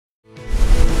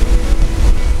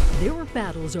There were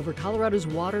battles over Colorado's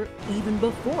water even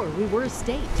before we were a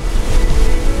state.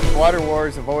 Water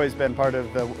wars have always been part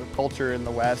of the culture in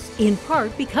the West. In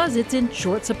part because it's in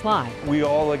short supply. We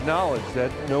all acknowledge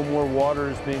that no more water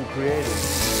is being created.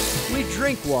 We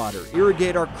drink water,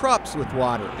 irrigate our crops with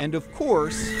water, and of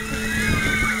course,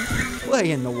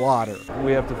 play in the water.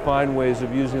 We have to find ways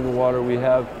of using the water we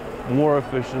have more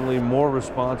efficiently, more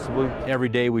responsibly. Every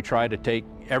day we try to take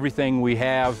everything we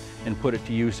have and put it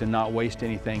to use and not waste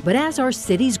anything. But as our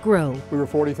cities grow, we were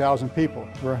 40,000 people.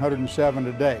 We're 107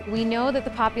 today. We know that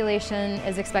the population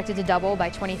is expected to double by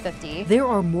 2050. There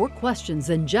are more questions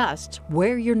than just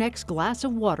where your next glass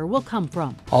of water will come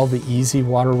from. All the easy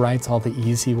water rights, all the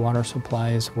easy water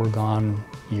supplies were gone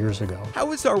years ago.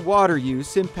 How is our water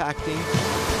use impacting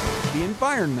the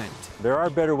environment? There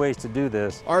are better ways to do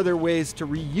this. Are there ways to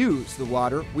reuse the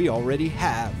water we already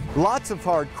have? Lots of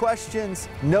hard questions,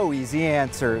 no easy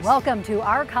answers. Welcome to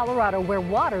our Colorado, where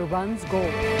water runs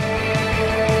gold.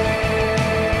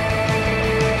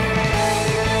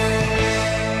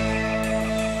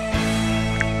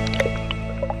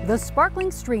 The sparkling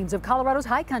streams of Colorado's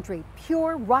high country,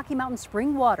 pure Rocky Mountain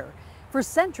spring water. For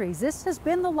centuries, this has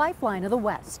been the lifeline of the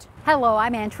West. Hello,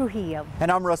 I'm Ann Trujillo. And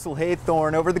I'm Russell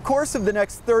Haythorn. Over the course of the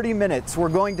next 30 minutes, we're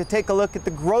going to take a look at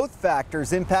the growth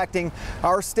factors impacting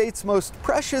our state's most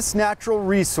precious natural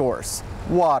resource,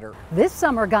 water. This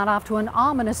summer got off to an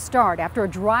ominous start. After a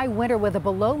dry winter with a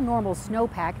below normal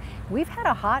snowpack, we've had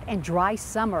a hot and dry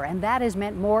summer, and that has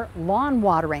meant more lawn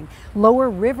watering, lower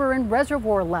river and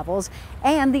reservoir levels,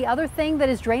 and the other thing that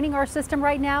is draining our system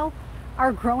right now,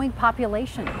 our growing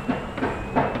population.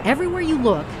 Everywhere you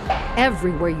look,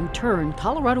 everywhere you turn,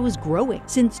 Colorado is growing.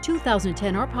 Since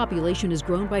 2010, our population has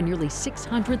grown by nearly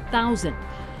 600,000.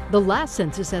 The last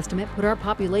census estimate put our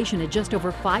population at just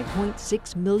over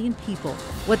 5.6 million people.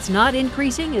 What's not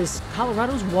increasing is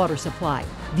Colorado's water supply.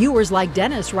 Viewers like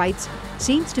Dennis writes,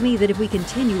 "Seems to me that if we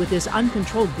continue with this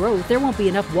uncontrolled growth, there won't be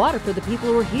enough water for the people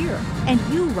who are here." And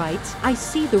Hugh writes, "I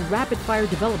see the rapid fire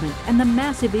development and the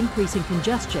massive increase in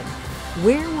congestion.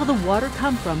 Where will the water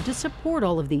come from to support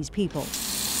all of these people?"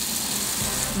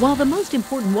 While the most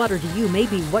important water to you may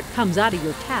be what comes out of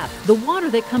your tap, the water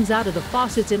that comes out of the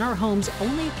faucets in our homes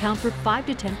only account for 5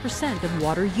 to 10% of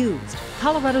water used.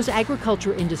 Colorado's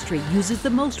agriculture industry uses the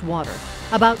most water,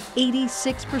 about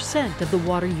 86% of the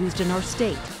water used in our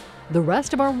state. The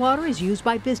rest of our water is used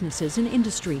by businesses and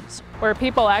industries. Where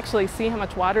people actually see how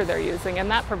much water they're using, and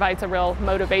that provides a real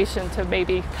motivation to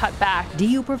maybe cut back.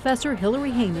 DU professor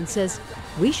Hillary Heyman says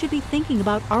we should be thinking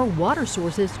about our water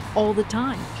sources all the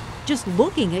time. Just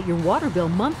looking at your water bill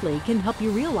monthly can help you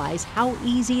realize how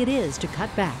easy it is to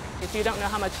cut back. If you don't know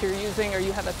how much you're using or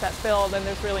you have a set bill, then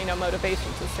there's really no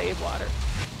motivation to save water.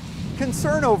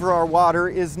 Concern over our water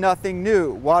is nothing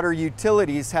new. Water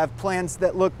utilities have plans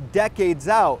that look decades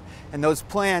out, and those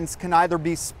plans can either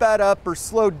be sped up or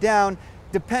slowed down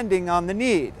depending on the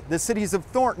need. The cities of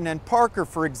Thornton and Parker,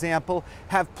 for example,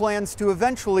 have plans to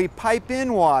eventually pipe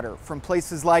in water from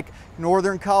places like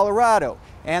northern Colorado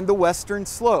and the western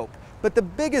slope. But the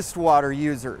biggest water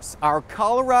users, our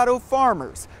Colorado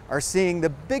farmers, are seeing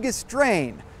the biggest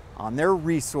drain on their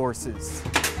resources.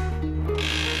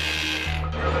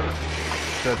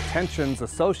 The tensions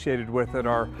associated with it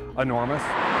are enormous.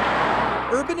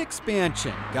 Urban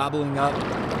expansion gobbling up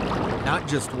not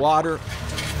just water,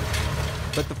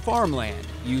 but the farmland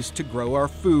used to grow our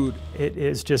food. It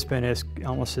has just been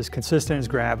almost as consistent as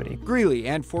gravity. Greeley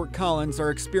and Fort Collins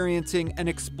are experiencing an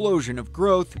explosion of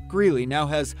growth. Greeley now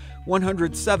has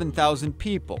 107,000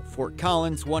 people, Fort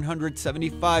Collins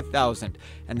 175,000,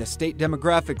 and the State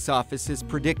Demographics Office is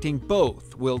predicting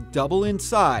both will double in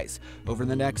size over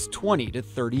the next 20 to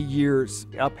 30 years.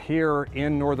 Up here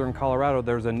in northern Colorado,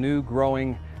 there's a new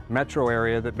growing metro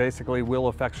area that basically we'll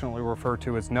affectionately refer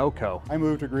to as NOCO. I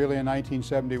moved to Greeley in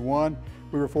 1971.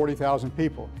 We were 40,000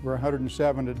 people. We're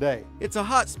 107 today. It's a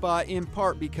hot spot in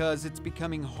part because it's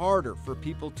becoming harder for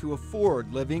people to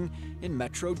afford living in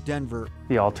Metro Denver.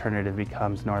 The alternative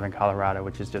becomes northern Colorado,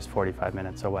 which is just 45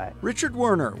 minutes away. Richard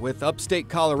Werner with Upstate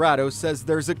Colorado says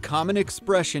there's a common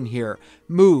expression here: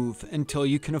 move until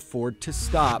you can afford to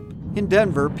stop. In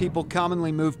Denver, people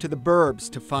commonly move to the burbs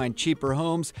to find cheaper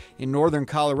homes. In northern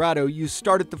Colorado, you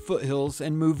start at the foothills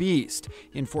and move east.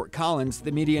 In Fort Collins,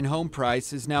 the median home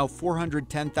price is now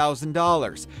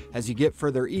 $410,000. As you get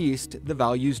further east, the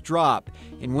values drop.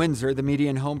 In Windsor, the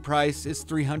median home price is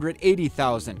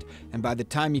 $380,000. And by the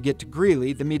time you get to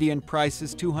Greeley, the median price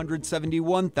is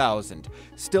 $271,000.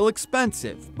 Still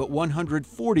expensive, but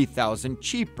 $140,000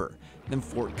 cheaper than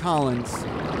Fort Collins.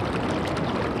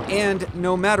 And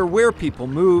no matter where people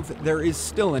move, there is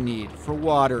still a need for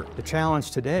water. The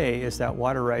challenge today is that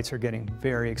water rights are getting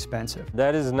very expensive.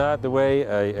 That is not the way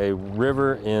a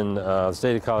river in the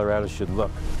state of Colorado should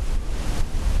look.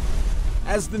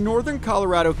 As the northern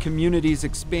Colorado communities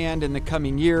expand in the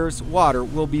coming years, water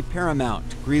will be paramount.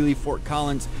 Greeley, Fort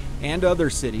Collins, and other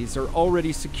cities are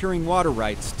already securing water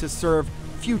rights to serve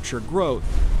future growth.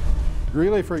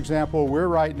 Greeley, for example,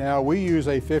 we use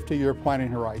a 50-year planning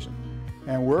horizon,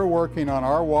 and we're working on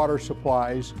our water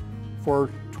supplies for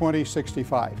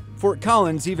 2065. Fort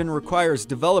Collins even requires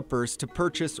developers to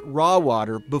purchase raw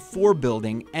water before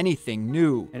building anything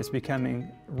new. And it's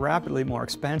becoming rapidly more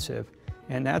expensive,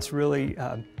 and that's really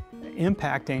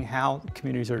impacting how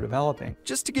communities are developing.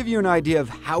 Just to give you an idea of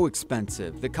how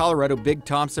expensive, the Colorado Big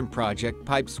Thompson project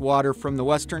pipes water from the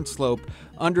western slope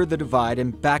under the divide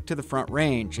and back to the Front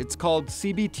Range. It's called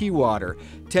CBT water.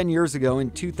 10 years ago,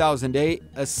 in 2008,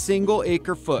 a single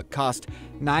acre foot cost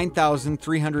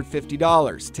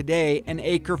 $9,350. Today, an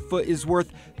acre foot is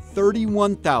worth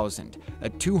 $31,000, a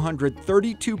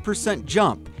 232%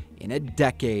 jump in a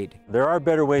decade. There are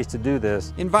better ways to do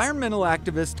this. Environmental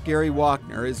activist Gary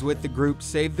Walkner is with the group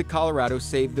Save the Colorado,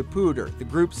 Save the Pooter. The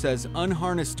group says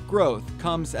unharnessed growth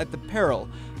comes at the peril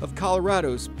of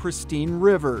Colorado's pristine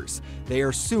rivers. They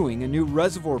are suing a new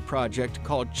reservoir project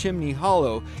called Chimney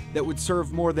Hollow that would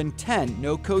serve more than 10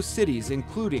 no-coast cities,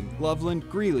 including Loveland,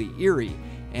 Greeley, Erie,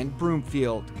 and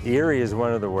Broomfield. Erie is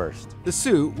one of the worst. The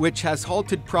suit, which has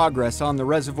halted progress on the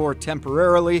reservoir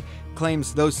temporarily,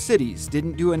 claims those cities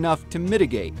didn't do enough to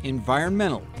mitigate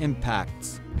environmental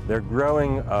impacts. They're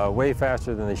growing way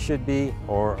faster than they should be,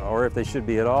 or if they should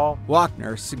be at all.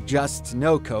 Walkner suggests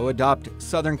NOCO adopt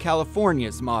Southern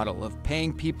California's model of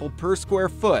paying people per square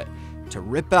foot to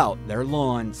rip out their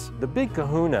lawns. The big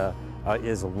kahuna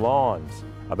is lawns.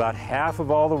 About half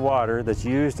of all the water that's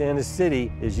used in a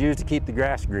city is used to keep the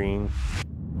grass green.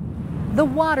 The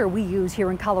water we use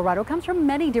here in Colorado comes from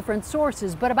many different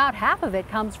sources, but about half of it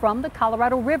comes from the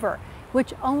Colorado River,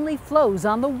 which only flows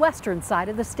on the western side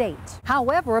of the state.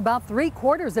 However, about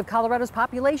 3/4 of Colorado's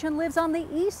population lives on the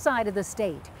east side of the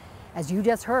state. As you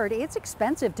just heard, it's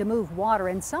expensive to move water,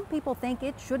 and some people think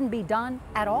it shouldn't be done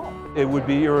at all. It would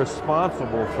be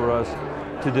irresponsible for us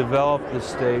to develop the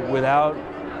state without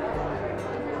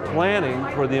planning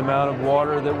for the amount of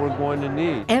water that we're going to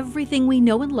need. Everything we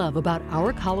know and love about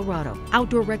our Colorado,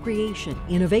 outdoor recreation,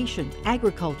 innovation,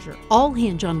 agriculture, all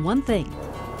hinge on one thing: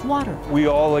 water. We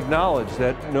all acknowledge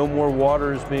that no more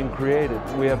water is being created.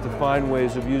 We have to find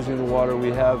ways of using the water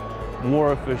we have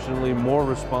more efficiently, more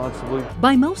responsibly.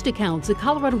 By most accounts, the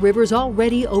Colorado River is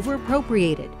already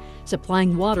over-appropriated,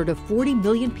 supplying water to 40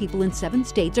 million people in 7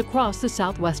 states across the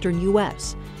southwestern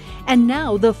U.S. And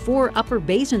now the 4 upper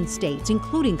basin states,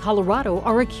 including Colorado,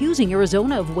 are accusing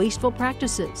Arizona of wasteful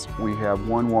practices. We have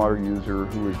one water user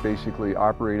who is basically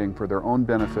operating for their own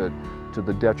benefit to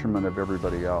the detriment of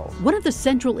everybody else. One of the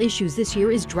central issues this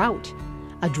year is drought.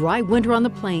 A dry winter on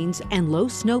the plains and low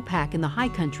snowpack in the high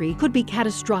country could be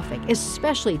catastrophic,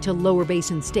 especially to lower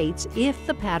basin states if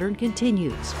the pattern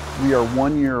continues. We are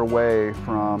 1 year away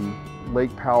from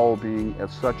Lake Powell being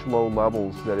at such low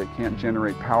levels that it can't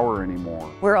generate power anymore.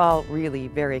 We're all really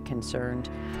very concerned.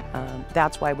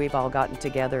 That's why we've all gotten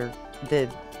together. The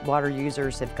water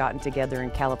users have gotten together in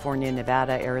California,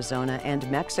 Nevada, Arizona, and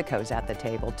Mexico's at the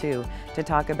table too, to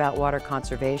talk about water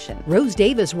conservation. Rose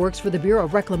Davis works for the Bureau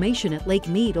of Reclamation at Lake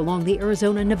Mead along the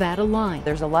Arizona-Nevada line.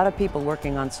 There's a lot of people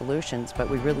working on solutions, but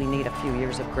we really need a few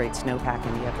years of great snowpack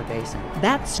in the upper basin.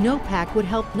 That snowpack would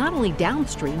help not only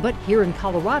downstream, but here in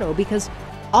Colorado, because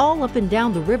all up and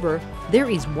down the river,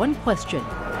 there is one question.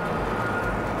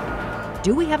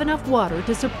 Do we have enough water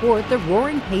to support the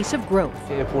roaring pace of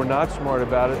growth? If we're not smart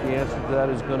about it, the answer to that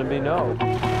is going to be no.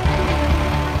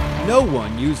 No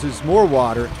one uses more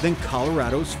water than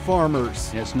Colorado's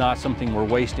farmers. It's not something we're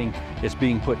wasting, it's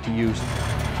being put to use.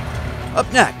 Up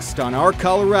next on Our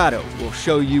Colorado, we'll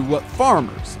show you what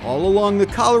farmers all along the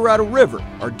Colorado River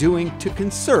are doing to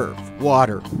conserve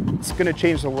water. It's going to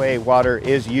change the way water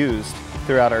is used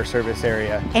throughout our service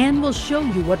area. And we'll show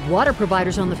you what water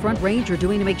providers on the Front Range are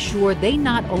doing to make sure they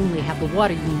not only have the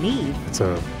water you need, it's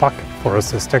a bucket for us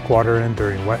to stick water in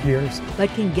during wet years, but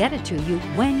can get it to you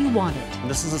when you want it.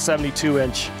 This is a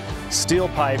 72-inch steel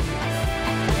pipe.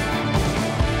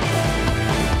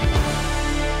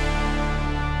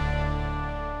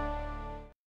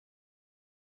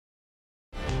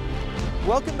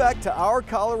 Welcome back to our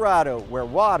Colorado, where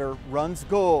water runs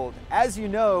gold. As you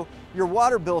know, your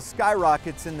water bill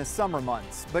skyrockets in the summer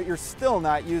months, but you're still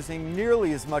not using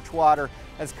nearly as much water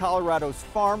as Colorado's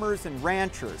farmers and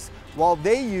ranchers. While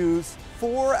they use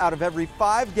 4 out of every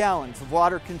 5 gallons of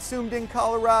water consumed in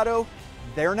Colorado,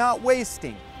 they're not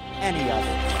wasting any of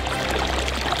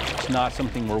it. It's not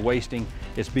something we're wasting,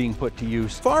 it's being put to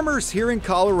use. Farmers here in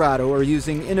Colorado are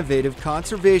using innovative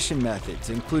conservation methods,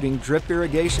 including drip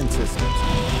irrigation systems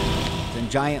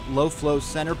and giant low-flow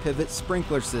center pivot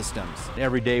sprinkler systems.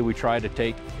 Every day we try to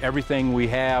take everything we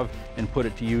have and put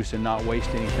it to use and not waste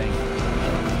anything.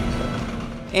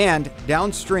 And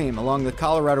downstream along the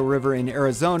Colorado River in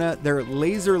Arizona, they're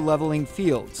laser leveling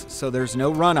fields, so there's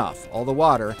no runoff. All the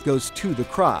water goes to the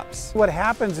crops. What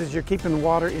happens is you're keeping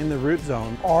water in the root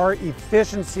zone. Our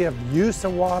efficiency of use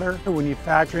of water, when you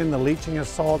factor in the leaching of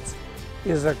salts,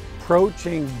 is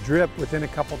approaching drip within a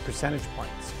couple percentage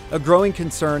points. A growing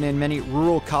concern in many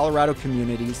rural Colorado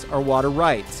communities are water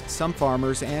rights. Some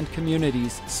farmers and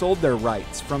communities sold their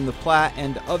rights from the Platte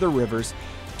and other rivers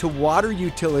to water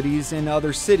utilities in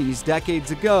other cities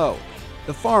decades ago.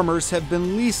 The farmers have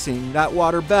been leasing that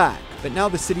water back, but now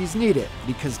the cities need it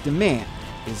because demand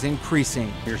is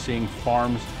increasing. You're seeing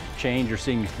farms change, you're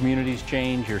seeing communities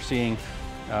change, you're seeing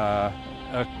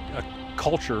a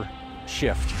culture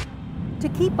shift. To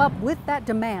keep up with that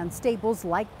demand, staples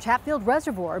like Chatfield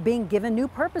Reservoir are being given new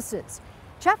purposes.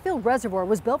 Chatfield Reservoir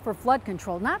was built for flood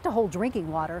control, not to hold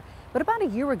drinking water, but about a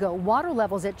year ago, water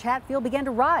levels at Chatfield began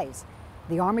to rise.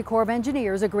 The Army Corps of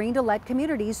Engineers agreeing to let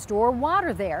communities store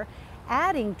water there,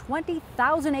 adding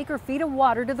 20,000 acre-feet of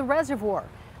water to the reservoir,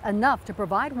 enough to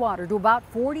provide water to about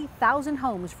 40,000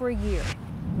 homes for a year.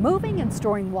 Moving and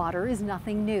storing water is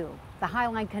nothing new. The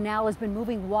Highline Canal has been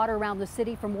moving water around the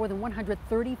city for more than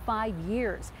 135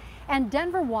 years. And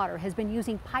Denver Water has been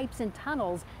using pipes and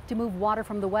tunnels to move water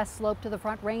from the west slope to the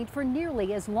Front Range for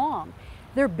nearly as long.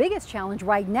 Their biggest challenge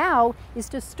right now is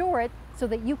to store it so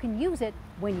that you can use it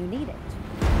when you need it.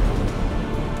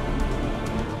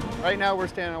 Right now we're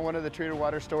standing on one of the treated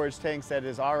water storage tanks that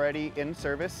is already in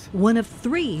service. One of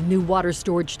 3 new water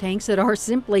storage tanks that are,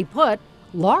 simply put,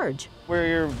 large.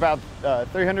 We're about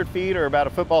 300 feet or about a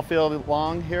football field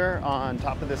long here on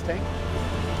top of this tank.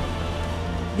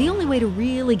 The only way to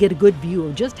really get a good view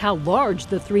of just how large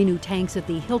the 3 new tanks at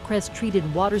the Hillcrest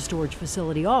Treated Water Storage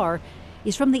Facility are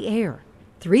is from the air.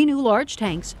 3 new large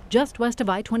tanks just west of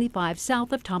I-25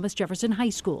 south of Thomas Jefferson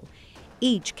High School,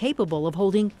 each capable of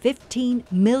holding 15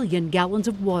 million gallons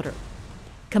of water.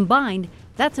 Combined,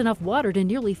 that's enough water to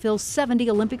nearly fill 70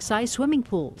 Olympic-sized swimming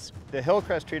pools. The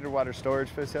Hillcrest Treated Water Storage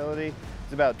Facility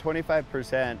is about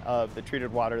 25% of the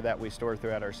treated water that we store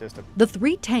throughout our system. The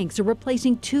 3 tanks are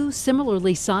replacing 2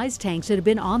 similarly sized tanks that have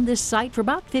been on this site for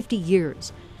about 50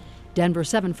 years. Denver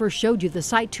 7 first showed you the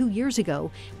site 2 years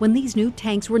ago when these new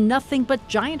tanks were nothing but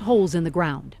giant holes in the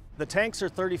ground. The tanks are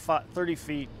 30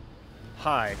 feet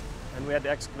high, and we had to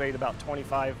excavate about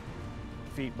 25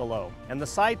 feet below. And the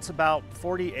site's about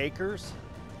 40 acres.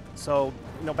 So,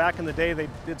 back in the day, they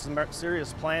did some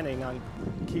serious planning on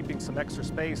keeping some extra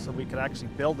space so we could actually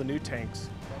build the new tanks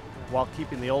while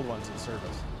keeping the old ones in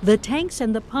service. The tanks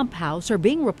and the pump house are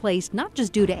being replaced not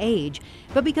just due to age,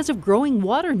 but because of growing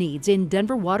water needs in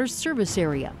Denver Water's service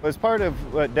area. As part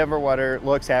of what Denver Water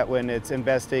looks at when it's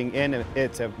investing in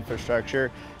its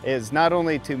infrastructure is not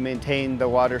only to maintain the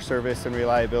water service and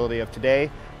reliability of today,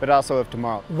 but also of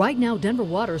tomorrow. Right now, Denver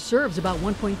Water serves about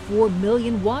 1.4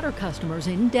 million water customers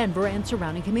in Denver and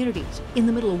surrounding communities. In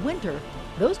the middle of winter,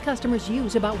 those customers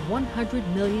use about 100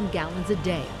 million gallons a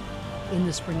day. In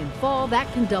the spring and fall,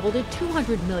 that can double to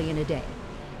 200 million a day.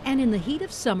 And in the heat of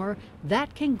summer,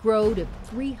 that can grow to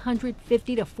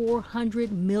 350 to 400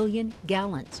 million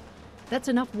gallons. That's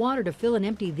enough water to fill and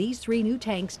empty these 3 new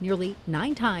tanks nearly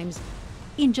 9 times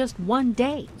in just one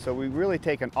day. So we really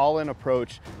take an all-in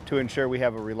approach to ensure we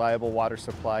have a reliable water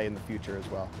supply in the future as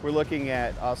well. We're looking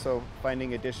at also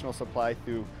finding additional supply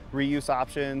through reuse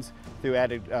options, through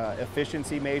added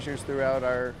efficiency measures throughout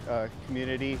our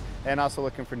community, and also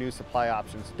looking for new supply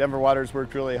options. Denver Water's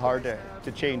worked really hard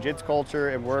to change its culture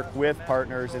and work with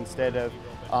partners instead of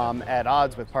at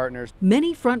odds with partners.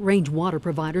 Many Front Range water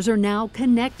providers are now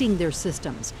connecting their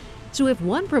systems. So if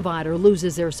one provider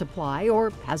loses their supply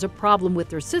or has a problem with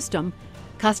their system,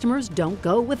 customers don't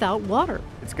go without water.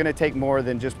 It's going to take more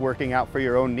than just working out for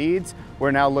your own needs.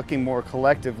 We're now looking more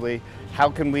collectively. How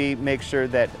can we make sure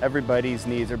that everybody's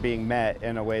needs are being met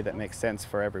in a way that makes sense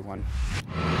for everyone?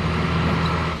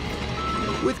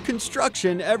 With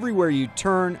construction everywhere you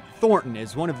turn, Thornton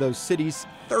is one of those cities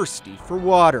thirsty for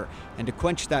water. And to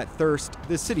quench that thirst,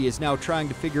 the city is now trying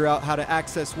to figure out how to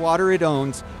access water it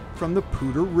owns from the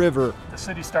Poudre River. The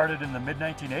city started in the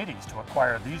mid-1980s to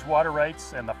acquire these water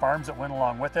rights and the farms that went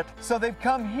along with it. So they've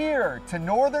come here to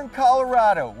northern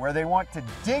Colorado, where they want to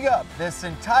dig up this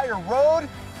entire road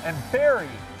and bury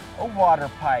a water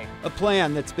pipe. A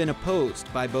plan that's been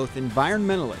opposed by both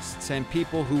environmentalists and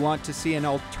people who want to see an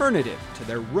alternative to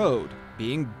their road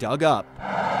being dug up.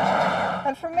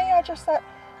 And for me, I just thought,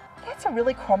 that's a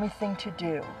really crummy thing to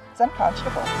do. It's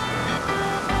unconscionable.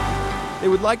 They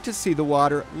would like to see the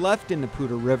water left in the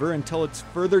Poudre River until it's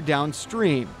further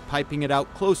downstream, piping it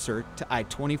out closer to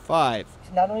I-25.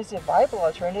 Not only is it a viable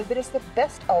alternative, but it's the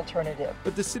best alternative.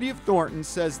 But the city of Thornton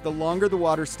says the longer the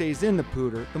water stays in the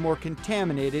Poudre, the more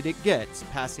contaminated it gets,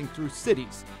 passing through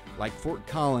cities like Fort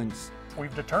Collins.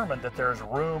 We've determined that there's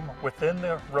room within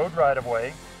the road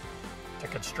right-of-way to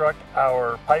construct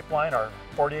our pipeline, our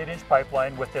 48-inch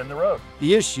pipeline within the road.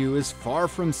 The issue is far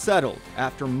from settled.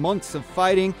 After months of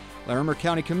fighting, Larimer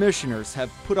County commissioners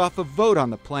have put off a vote on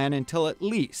the plan until at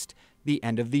least the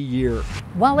end of the year.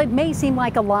 While it may seem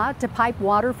like a lot to pipe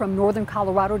water from northern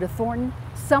Colorado to Thornton,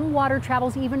 some water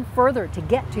travels even further to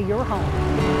get to your home.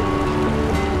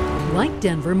 Like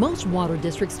Denver, most water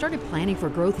districts started planning for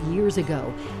growth years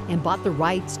ago and bought the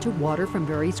rights to water from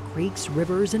various creeks,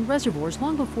 rivers, and reservoirs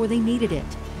long before they needed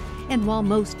it. And while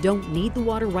most don't need the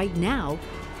water right now,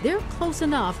 they're close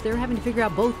enough they're having to figure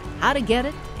out both how to get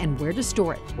it and where to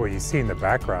store it. What you see in the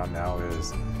background now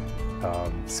is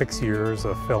 6 years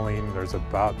of filling. There's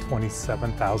about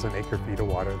 27,000 acre-feet of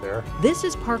water there. This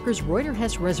is Parker's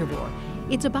Reuter-Hess Reservoir.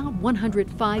 It's about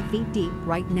 105 feet deep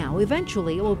right now.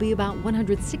 Eventually, it will be about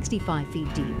 165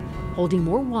 feet deep, holding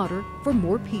more water for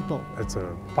more people. It's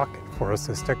a bucket for us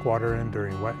to stick water in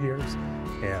during wet years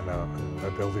and an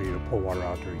ability to pull water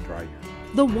out during dry years.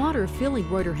 The water filling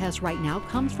Reuter-Hess right now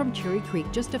comes from Cherry Creek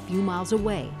just a few miles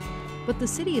away. But the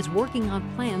city is working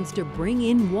on plans to bring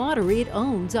in water it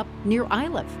owns up near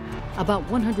Iliff, about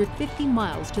 150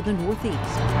 miles to the northeast.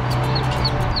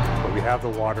 But we have the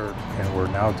water, and we're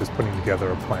now just putting together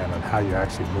a plan on how you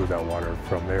actually move that water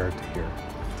from there to here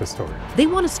to store it. They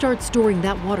want to start storing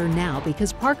that water now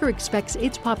because Parker expects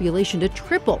its population to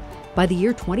triple by the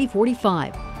year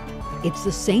 2045. It's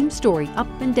the same story up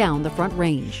and down the Front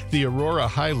Range. The Aurora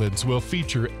Highlands will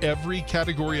feature every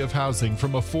category of housing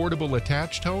from affordable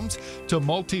attached homes to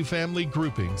multifamily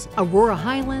groupings. Aurora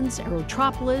Highlands,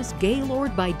 Aerotropolis,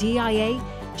 Gaylord by DIA,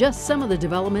 just some of the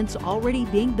developments already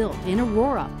being built in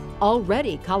Aurora.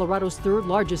 Already Colorado's third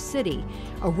largest city,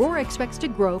 Aurora expects to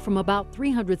grow from about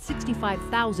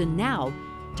 365,000 now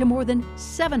to more than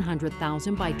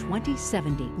 700,000 by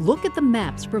 2070. Look at the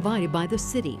maps provided by the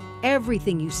city.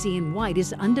 Everything you see in white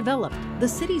is undeveloped. The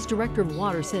city's director of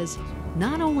water says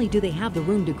not only do they have the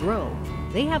room to grow,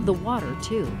 they have the water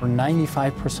too. We're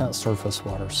 95% surface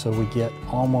water, so we get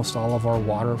almost all of our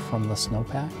water from the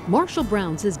snowpack. Marshall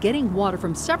Brown says getting water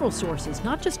from several sources,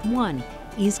 not just one,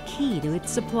 is key to its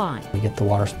supply. We get the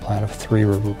water supply out of 3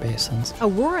 river basins.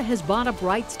 Aurora has bought up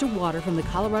rights to water from the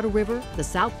Colorado River, the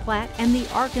South Platte, and the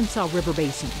Arkansas River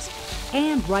basins,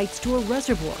 and rights to a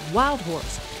reservoir, Wild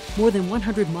Horse, more than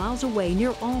 100 miles away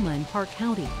near Alma in Park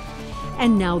County.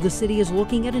 And now the city is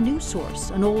looking at a new source,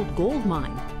 an old gold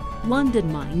mine,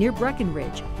 London Mine near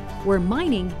Breckenridge, where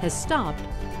mining has stopped,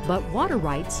 but water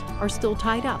rights are still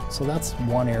tied up. So that's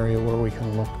one area where we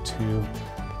can look to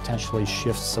potentially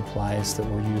shift supplies that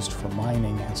were used for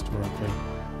mining historically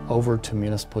over to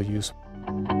municipal use.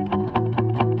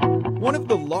 One of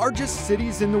the largest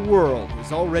cities in the world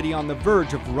is already on the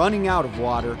verge of running out of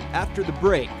water. After the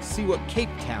break, see what Cape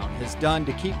Town has done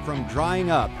to keep from drying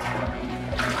up.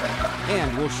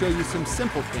 And we'll show you some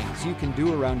simple things you can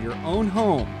do around your own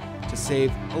home to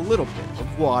save a little bit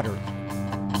of water.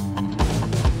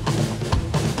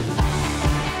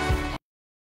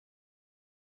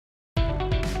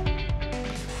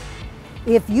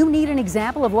 If you need an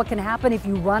example of what can happen if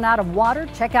you run out of water,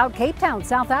 check out Cape Town,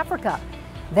 South Africa.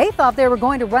 They thought they were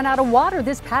going to run out of water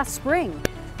this past spring,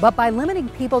 but by limiting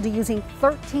people to using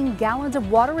 13 gallons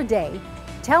of water a day,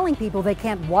 telling people they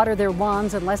can't water their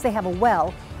lawns unless they have a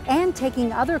well, and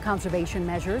taking other conservation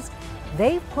measures,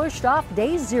 they've pushed off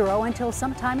day zero until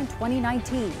sometime in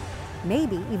 2019,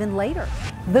 maybe even later.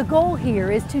 The goal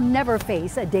here is to never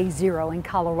face a day zero in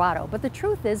Colorado, but the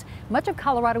truth is much of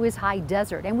Colorado is high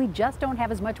desert and we just don't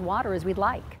have as much water as we'd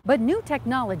like. But new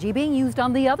technology being used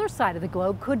on the other side of the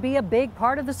globe could be a big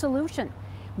part of the solution.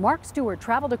 Mark Stewart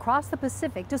traveled across the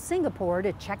Pacific to Singapore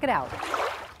to check it out.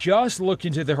 Just look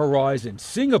into the horizon.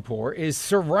 Singapore is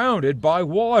surrounded by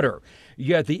water.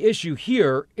 Yet the issue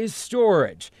here is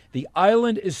storage. The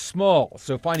island is small,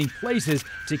 so finding places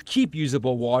to keep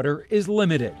usable water is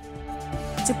limited.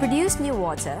 To produce new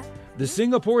water, the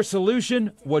Singapore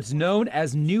solution, what's known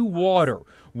as new water.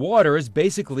 Water is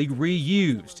basically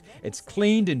reused. It's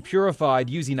cleaned and purified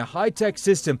using a high-tech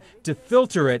system to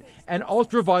filter it and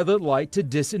ultraviolet light to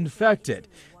disinfect it.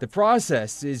 The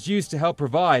process is used to help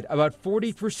provide about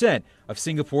 40% of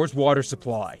Singapore's water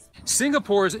supply.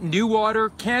 Singapore's new water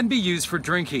can be used for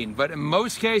drinking, but in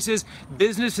most cases,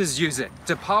 businesses use it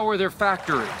to power their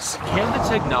factories. Can the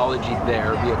technology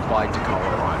there be applied to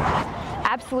Colorado?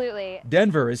 Absolutely.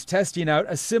 Denver is testing out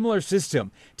a similar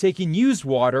system, taking used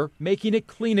water, making it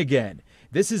clean again.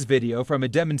 This is video from a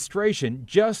demonstration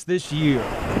just this year.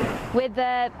 With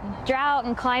the drought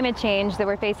and climate change that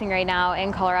we're facing right now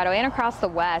in Colorado and across the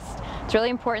West, it's really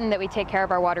important that we take care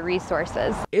of our water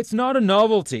resources. It's not a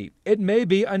novelty. It may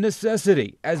be a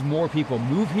necessity as more people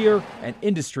move here and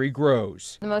industry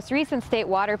grows. The most recent state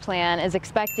water plan is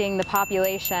expecting the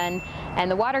population and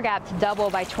the water gap to double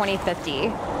by 2050,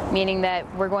 meaning that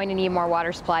we're going to need more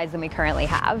water supplies than we currently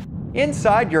have.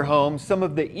 Inside your home, some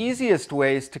of the easiest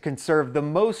ways to conserve the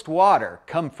most water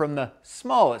come from the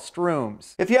smallest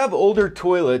rooms. If you have older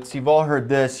toilets, you've all heard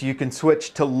this, you can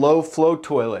switch to low flow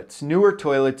toilets. Newer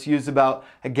toilets use about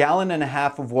 1.5 gallons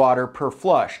of water per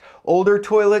flush. Older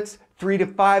toilets, 3 to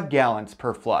 5 gallons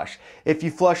per flush. If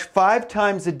you flush 5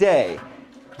 times a day,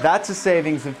 that's a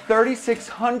savings of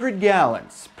 3,600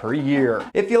 gallons per year.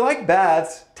 If you like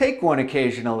baths, take one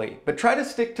occasionally, but try to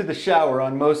stick to the shower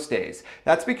on most days.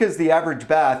 That's because the average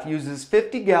bath uses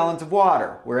 50 gallons of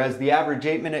water, whereas the average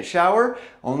 8-minute shower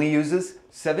only uses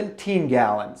 17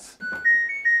 gallons.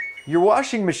 Your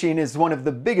washing machine is one of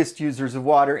the biggest users of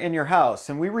water in your house,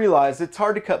 and we realize it's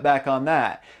hard to cut back on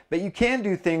that. But you can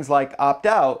do things like opt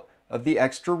out of the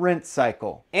extra rinse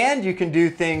cycle. And you can do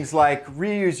things like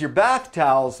reuse your bath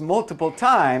towels multiple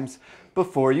times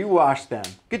before you wash them.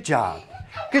 Good job.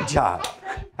 Good job.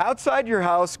 Outside your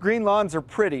house, green lawns are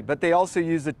pretty, but they also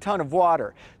use a ton of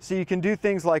water. So you can do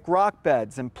things like rock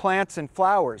beds and plants and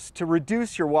flowers to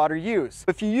reduce your water use.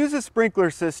 If you use a sprinkler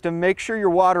system, make sure you're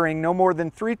watering no more than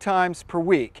 3 times per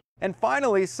week. And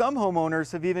finally, some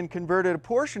homeowners have even converted a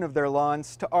portion of their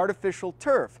lawns to artificial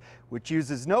turf, which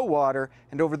uses no water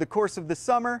and over the course of the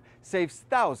summer saves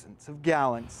thousands of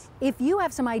gallons. If you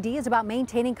have some ideas about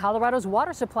maintaining Colorado's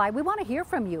water supply, we want to hear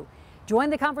from you. Join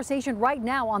the conversation right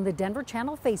now on the Denver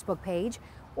Channel Facebook page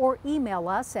or email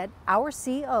us at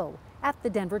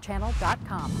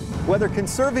ourco@thedenverchannel.com. Whether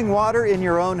conserving water in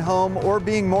your own home or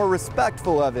being more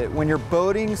respectful of it when you're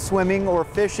boating, swimming, or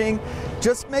fishing,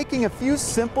 just making a few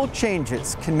simple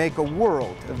changes can make a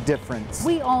world of difference.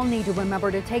 We all need to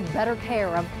remember to take better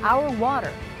care of our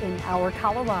water in our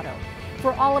Colorado.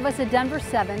 For all of us at Denver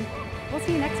 7, we'll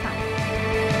see you next time.